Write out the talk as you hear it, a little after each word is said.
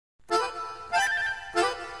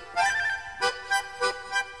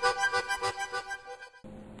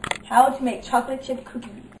how to make chocolate chip cookies.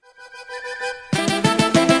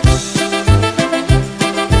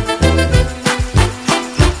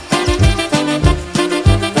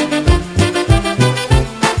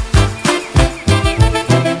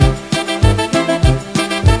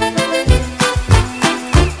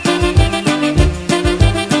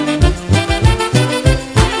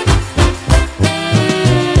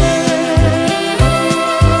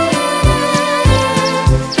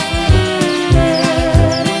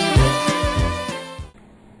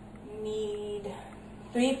 Need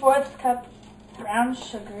 3/4 cup brown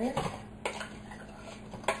sugar.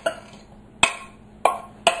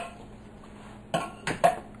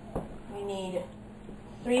 We need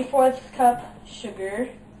 3/4 cup sugar.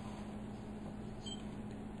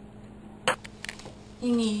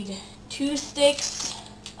 You need 2 sticks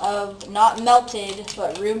of not melted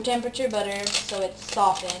but room temperature butter so it's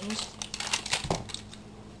softened.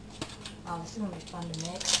 Oh, this is going to be fun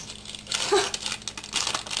to mix.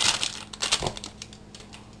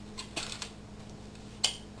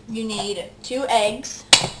 You need 2 eggs.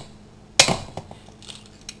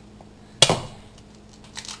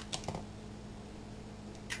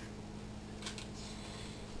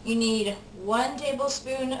 You need 1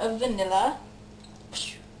 tablespoon of vanilla.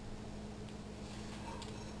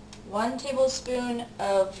 1 tablespoon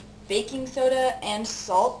of baking soda and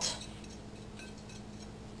salt.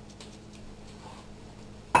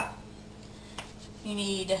 You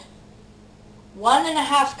need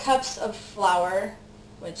 1.5 cups of flour,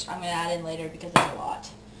 which I'm going to add in later because it's a lot,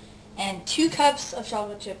 and 2 cups of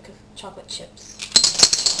chocolate chips.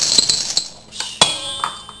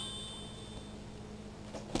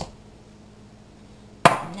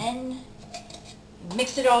 And then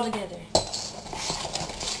mix it all together.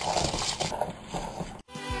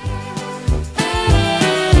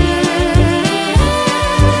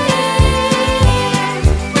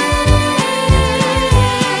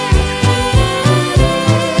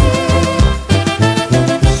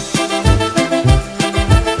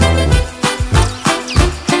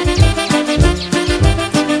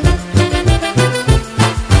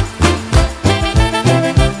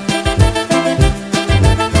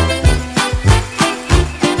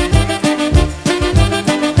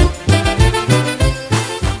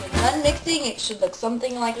 It should look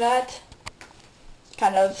something like that.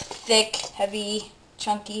 Kind of thick, heavy,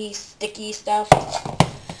 chunky, sticky stuff.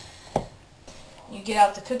 You get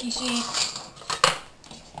out the cookie sheet.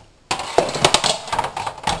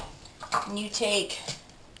 And you take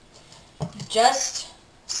just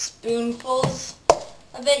spoonfuls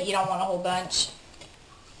of it. You don't want a whole bunch.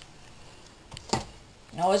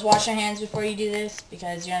 And always wash your hands before you do this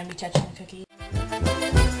because you're going to be touching the cookies.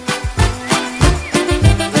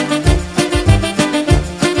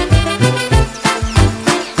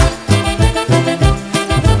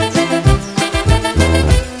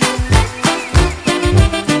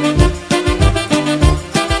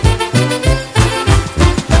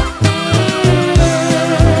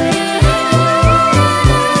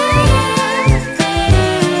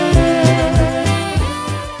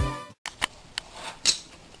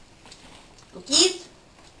 Cookies.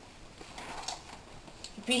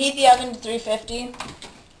 Preheat the oven to 350.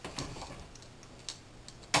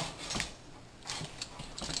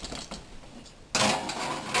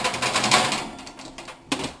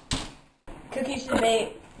 Cookies should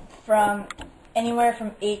bake from anywhere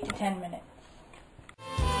from 8 to 10 minutes.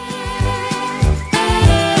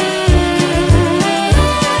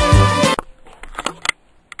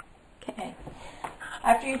 Okay.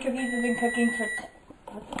 After your cookies have been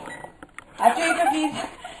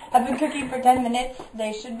cooking for 10 minutes,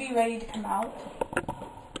 they should be ready to come out.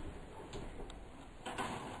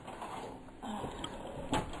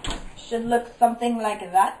 Should look something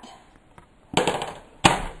like that.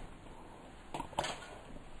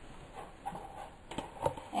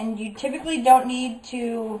 And you typically don't need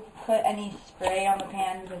to put any spray on the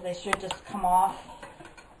pan because they should just come off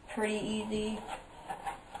pretty easy.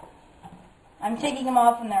 I'm taking them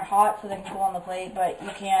off when they're hot so they can cool on the plate, but you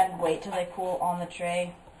can wait till they cool on the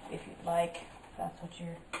tray if you'd like, if that's what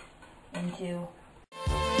you're into.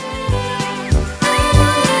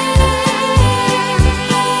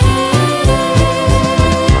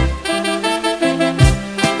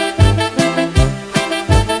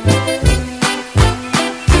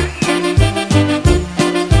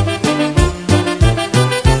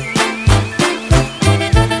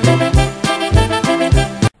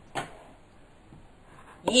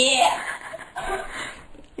 Yeah!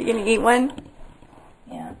 You gonna eat one?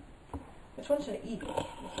 Yeah. Which one should I eat?